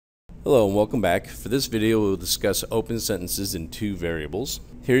Hello and welcome back. For this video we'll discuss open sentences in two variables.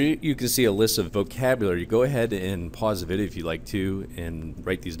 Here you can see a list of vocabulary. Go ahead and pause the video if you'd like to and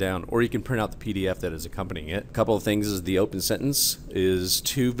write these down, or you can print out the PDF that is accompanying it. A couple of things is the open sentence is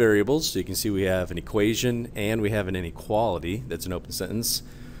two variables. So you can see we have an equation and we have an inequality. That's an open sentence.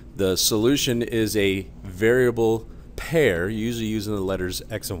 The solution is a variable pair, usually using the letters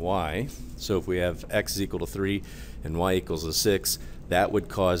x and y. So if we have x is equal to 3 and y equals to 6, that would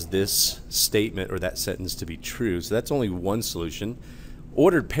cause this statement or that sentence to be true. So that's only one solution.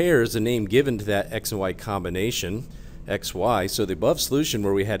 Ordered pair is the name given to that x and y combination, xy. So the above solution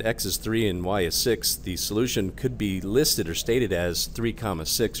where we had x is 3 and y is 6, the solution could be listed or stated as 3,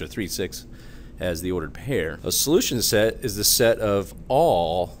 6 or 3, 6 as the ordered pair. A solution set is the set of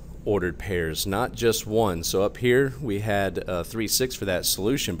all ordered pairs, not just one. So up here we had 3, 6 for that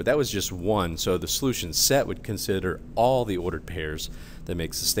solution, but that was just one. So the solution set would consider all the ordered pairs. That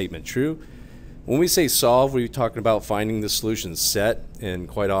makes the statement true. When we say solve, we're talking about finding the solution set, and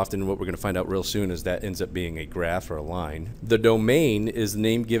quite often what we're going to find out real soon is that ends up being a graph or a line. The domain is the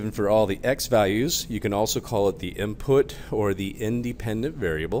name given for all the x values. You can also call it the input or the independent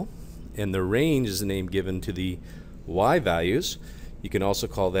variable, and the range is the name given to the y values. You can also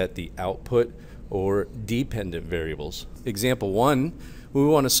call that the output or dependent variables. Example 1, we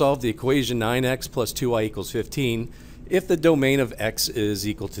want to solve the equation 9x plus 2y equals 15 if the domain of x is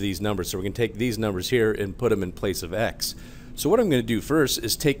equal to these numbers. So we're going to take these numbers here and put them in place of x. So what I'm going to do first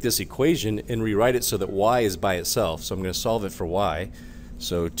is take this equation and rewrite it so that y is by itself. So I'm going to solve it for y.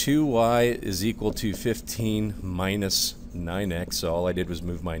 So 2y is equal to 15 minus 9x. So all I did was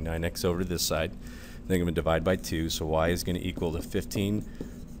move my 9x over to this side. Then I'm going to divide by 2, so y is going to equal to 15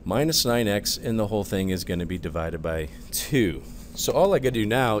 minus 9x, and the whole thing is going to be divided by 2. So all I got to do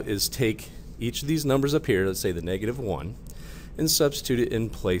now is take each of these numbers up here, let's say the negative 1, and substitute it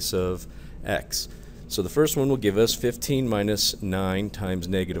in place of x. So the first one will give us 15 minus 9 times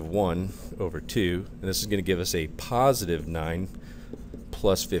negative 1 over 2, and this is going to give us a positive 9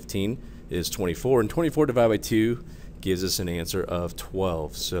 plus 15 is 24, and 24 divided by 2 gives us an answer of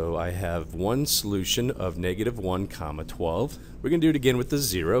 12. So I have one solution of negative 1 comma 12. We're going to do it again with the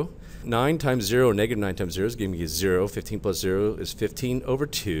 0. 9 times 0, negative 9 times 0 is giving me 0. 15 plus 0 is 15 over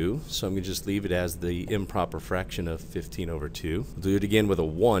 2. So I'm going to just leave it as the improper fraction of 15 over 2. We'll do it again with a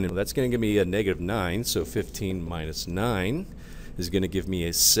 1. And that's going to give me a negative 9. So 15 minus 9 is going to give me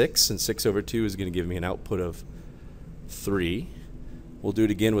a 6. And 6 over 2 is going to give me an output of 3. We'll do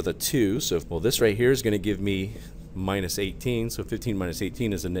it again with a 2. So this right here is going to give me minus 18, so 15 minus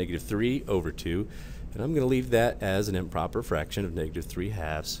 18 is a negative 3 over 2, and I'm going to leave that as an improper fraction of negative 3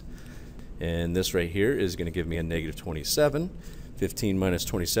 halves. And this right here is going to give me a negative 27. 15 minus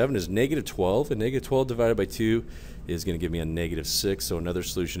 27 is negative 12, and negative 12 divided by 2 is going to give me a negative 6, so another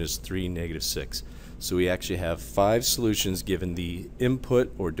solution is 3, negative 6. So we actually have 5 solutions given the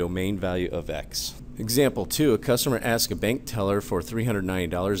input or domain value of x. Example 2, a customer asks a bank teller for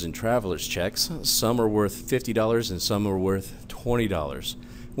 $390 in traveler's checks. Some are worth $50 and some are worth $20.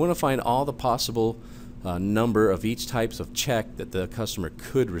 We want to find all the possible number of each types of check that the customer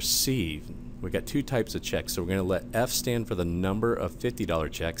could receive. We've got 2 types of checks, so we're going to let F stand for the number of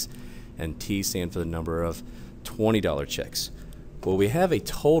 $50 checks and T stand for the number of $20 checks. Well, we have a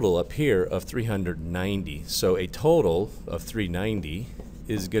total up here of 390, so a total of 390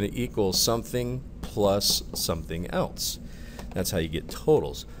 is going to equal something plus something else. That's how you get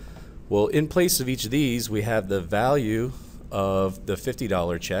totals. Well, in place of each of these, we have the value of the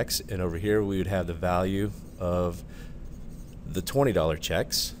 $50 checks, and over here we would have the value of the $20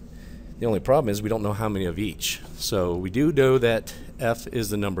 checks. The only problem is we don't know how many of each. So we do know that F is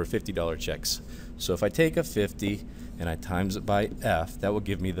the number of $50 checks. So if I take a 50 and I times it by F, that will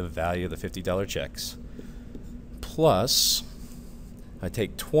give me the value of the $50 checks. Plus, I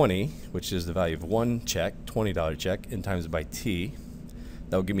take 20, which is the value of one check, $20 check, and times it by T.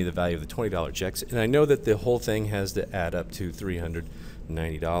 That will give me the value of the $20 checks. And I know that the whole thing has to add up to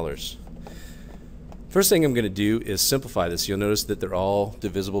 $390. First thing I'm going to do is simplify this. You'll notice that they're all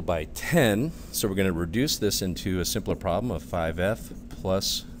divisible by 10. So we're going to reduce this into a simpler problem of 5F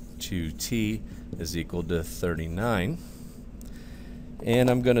plus 2T is equal to 39. And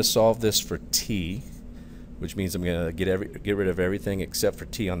I'm going to solve this for T, which means I'm going to get rid of everything except for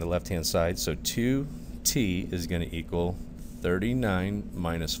T on the left-hand side. So 2T is going to equal 39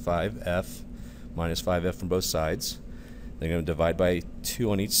 minus 5F from both sides. Then I'm going to divide by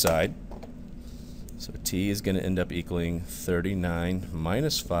 2 on each side. So T is going to end up equaling 39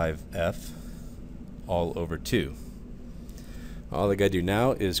 minus 5F all over 2. All I got to do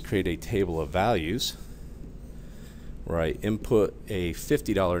now is create a table of values. where I input a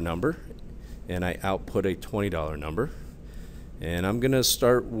 $50 number and I output a $20 number. And I'm going to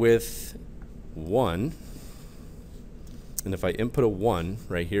start with 1. And if I input a 1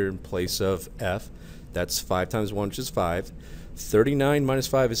 right here in place of F, that's 5 times 1, which is 5. 39 minus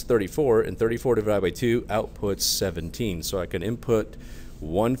 5 is 34, and 34 divided by 2 outputs 17. So I can input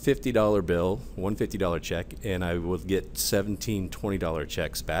one $50 bill, one $50 check, and I will get 17 $20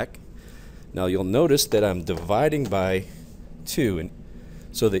 checks back. Now you'll notice that I'm dividing by 2, and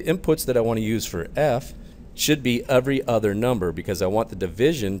so the inputs that I want to use for F should be every other number because I want the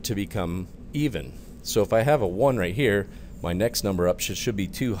division to become even. So if I have a 1 right here, my next number up should be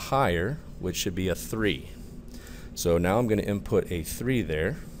 2 higher, which should be a 3. So now I'm going to input a 3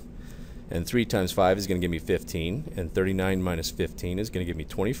 there, and 3 times 5 is going to give me 15, and 39 minus 15 is going to give me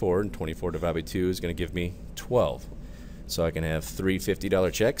 24, and 24 divided by 2 is going to give me 12. So I can have 3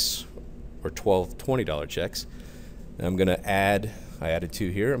 $50 checks or 12 $20 checks. And I'm going to add, I added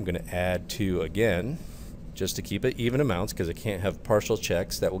 2 here, I'm going to add 2 again just to keep it even amounts because I can't have partial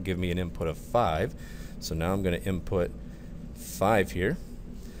checks. That will give me an input of 5. So now I'm going to input 5 here.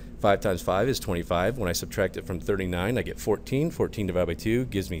 5 times 5 is 25. When I subtract it from 39, I get 14. 14 divided by 2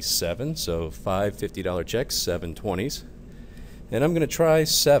 gives me 7. So 5 $50 checks, 7 20s. And I'm going to try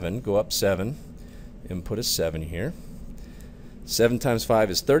 7, go up 7, input a 7 here. 7 times 5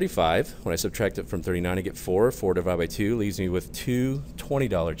 is 35. When I subtract it from 39, I get 4. 4 divided by 2 leaves me with 2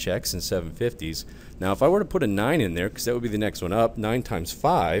 $20 checks and 7 50s. Now if I were to put a 9 in there, because that would be the next one up, 9 times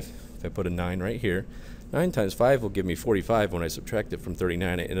 5, if I put a 9 right here, 9 times 5 will give me 45. When I subtract it from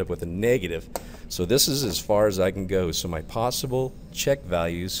 39, I end up with a negative. So this is as far as I can go. So my possible check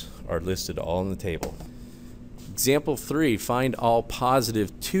values are listed all in the table. Example 3, find all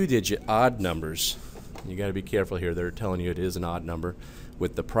positive 2-digit odd numbers. You got to be careful here. They're telling you it is an odd number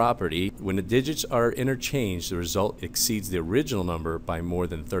with the property. When the digits are interchanged, the result exceeds the original number by more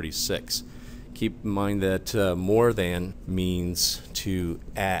than 36. Keep in mind that more than means to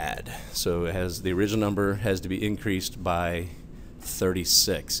add. So it has, the original number has to be increased by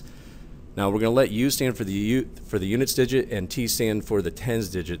 36. Now we're going to let U stand for the units digit and T stand for the tens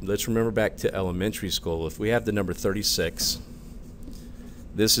digit. Let's remember back to elementary school. If we have the number 36,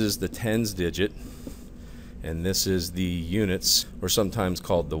 this is the tens digit, and this is the units, or sometimes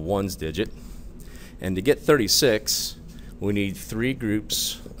called the ones digit. And to get 36, we need 3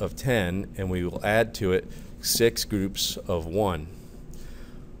 groups of 10, and we will add to it 6 groups of 1.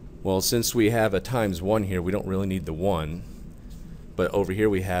 Well, since we have a times 1 here, we don't really need the 1. But over here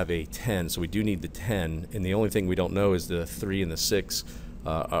we have a 10, so we do need the 10. And the only thing we don't know is the 3 and the 6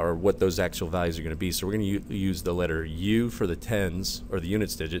 are what those actual values are going to be. So we're going to use the letter U for the tens, or the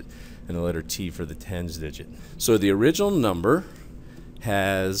units digit, and the letter T for the tens digit. So the original number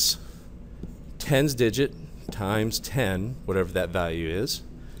has tens digit times 10, whatever that value is,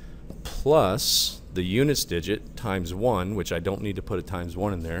 plus the units digit times 1, which I don't need to put a times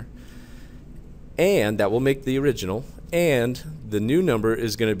 1 in there, and that will make the original, and the new number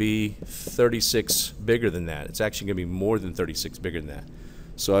is going to be 36 bigger than that. It's actually going to be more than 36 bigger than that.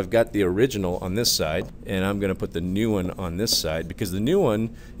 So I've got the original on this side, and I'm going to put the new one on this side, because the new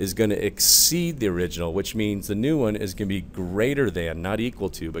one is going to exceed the original, which means the new one is going to be greater than, not equal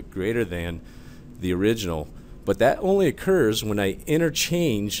to, but greater than the original. But that only occurs when I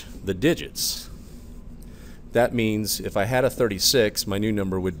interchange the digits. That means if I had a 36, my new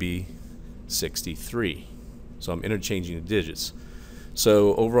number would be 63. So I'm interchanging the digits.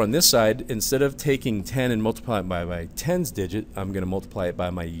 So over on this side, instead of taking 10 and multiplying it by my tens digit, I'm going to multiply it by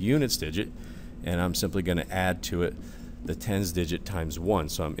my units digit, and I'm simply going to add to it the tens digit times 1.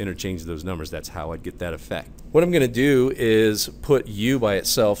 So I'm interchanging those numbers. That's how I'd get that effect. What I'm going to do is put U by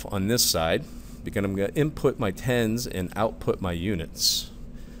itself on this side, because I'm going to input my tens and output my units.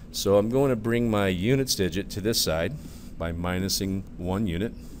 So I'm going to bring my units digit to this side by minusing 1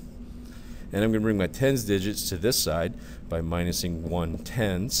 unit. And I'm going to bring my tens digits to this side by minusing 1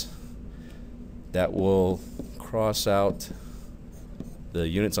 tens. That will cross out the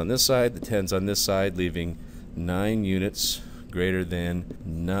units on this side, the tens on this side, leaving 9 units greater than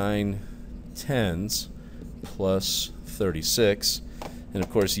 9 tens plus 36. And of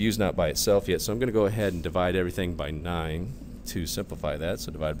course, U's not by itself yet, so I'm going to go ahead and divide everything by 9 to simplify that.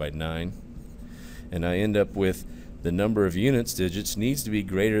 So divide by 9. And I end up with the number of units digits needs to be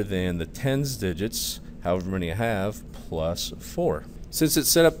greater than the tens digits, however many I have, plus 4. Since it's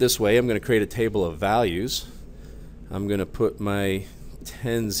set up this way, I'm going to create a table of values. I'm going to put my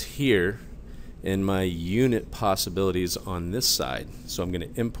tens here and my unit possibilities on this side. So I'm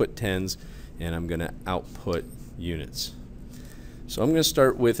going to input tens and I'm going to output units. So I'm going to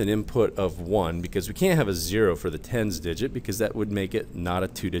start with an input of 1 because we can't have a 0 for the tens digit because that would make it not a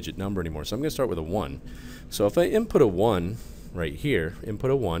 2-digit number anymore. So I'm going to start with a 1. So if I input a 1 right here, input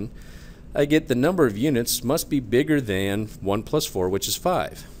a 1, I get the number of units must be bigger than 1 plus 4, which is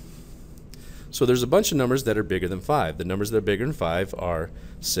 5. So there's a bunch of numbers that are bigger than 5. The numbers that are bigger than 5 are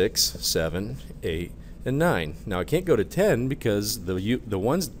 6, 7, 8, and 9. Now I can't go to 10 because the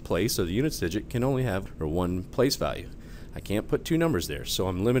ones place, or the units digit, can only have one place value. I can't put two numbers there, so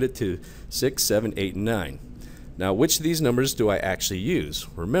I'm limited to 6, 7, 8, and 9. Now which of these numbers do I actually use?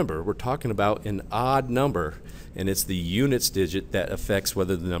 Remember, we're talking about an odd number, and it's the units digit that affects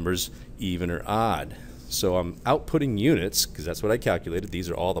whether the number's even or odd. So I'm outputting units because that's what I calculated. These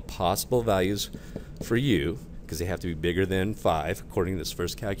are all the possible values for u because they have to be bigger than 5 according to this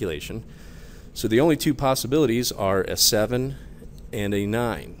first calculation. So the only two possibilities are a 7 and a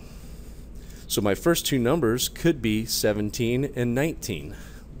 9. So my first two numbers could be 17 and 19.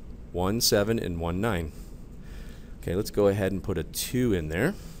 1, 7, and 1, 9. Okay, let's go ahead and put a 2 in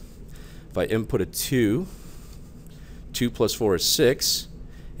there. If I input a 2, 2 plus 4 is 6.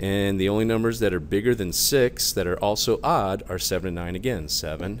 And the only numbers that are bigger than 6 that are also odd are 7 and 9 again.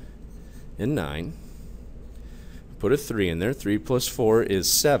 7 and 9. Put a 3 in there. 3 plus 4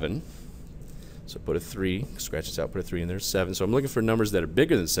 is 7. So put a 3, scratch this out, put a 3 in there, 7. So I'm looking for numbers that are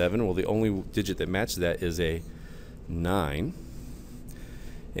bigger than 7. Well, the only digit that matches that is a 9.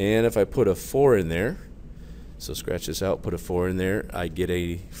 And if I put a 4 in there, so scratch this out, put a 4 in there, I get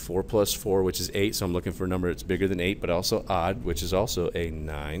a 4 plus 4, which is 8. So I'm looking for a number that's bigger than 8, but also odd, which is also a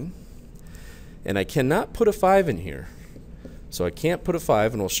 9. And I cannot put a 5 in here. So I can't put a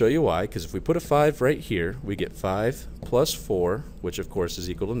 5, and I'll show you why, because if we put a 5 right here, we get 5 plus 4, which of course is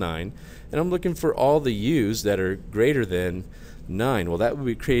equal to 9. And I'm looking for all the u's that are greater than 9. Well, that would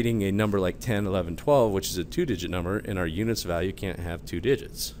be creating a number like 10, 11, 12, which is a 2-digit number, and our units value can't have 2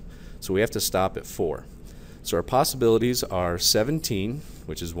 digits. So we have to stop at 4. So our possibilities are 17,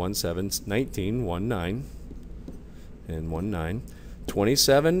 which is 1, 7, 19, 1, 9, and 1, 9.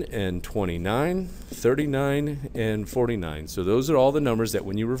 27 and 29, 39 and 49. So those are all the numbers that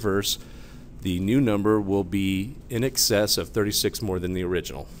when you reverse, the new number will be in excess of 36 more than the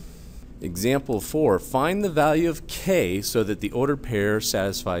original. Example 4, find the value of k so that the ordered pair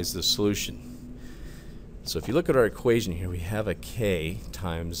satisfies the solution. So if you look at our equation here, we have a k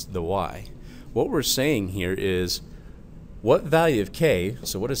times the y. What we're saying here is what value of k,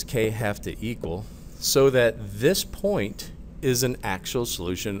 so what does k have to equal, so that this point is an actual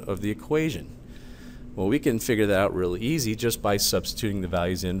solution of the equation. Well, we can figure that out real easy just by substituting the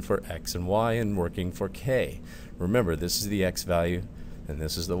values in for x and y and working for k. Remember, this is the x value and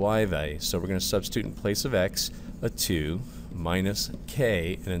this is the y value. So we're going to substitute in place of x a 2 minus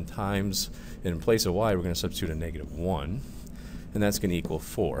k, and in place of y we're going to substitute a -1, and that's going to equal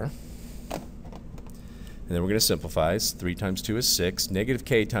 4. And then we're going to simplify. 3 times 2 is 6. Negative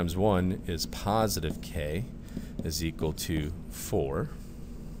k times 1 is positive k is equal to 4.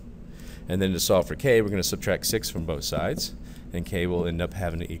 And then to solve for k, we're going to subtract 6 from both sides, and k will end up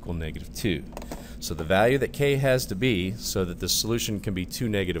having to equal -2. So the value that k has to be so that the solution can be 2,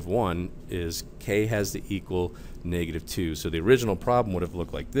 -1 is k has to equal -2. So the original problem would have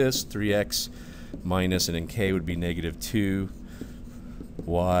looked like this, 3x minus, and then k would be -2,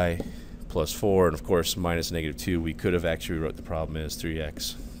 y plus 4, and of course minus -2. We could have actually wrote the problem as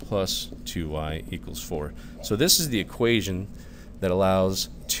 3x plus 2y equals 4. So this is the equation that allows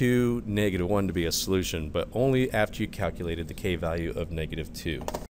 2, -1 to be a solution, but only after you calculated the k value of -2.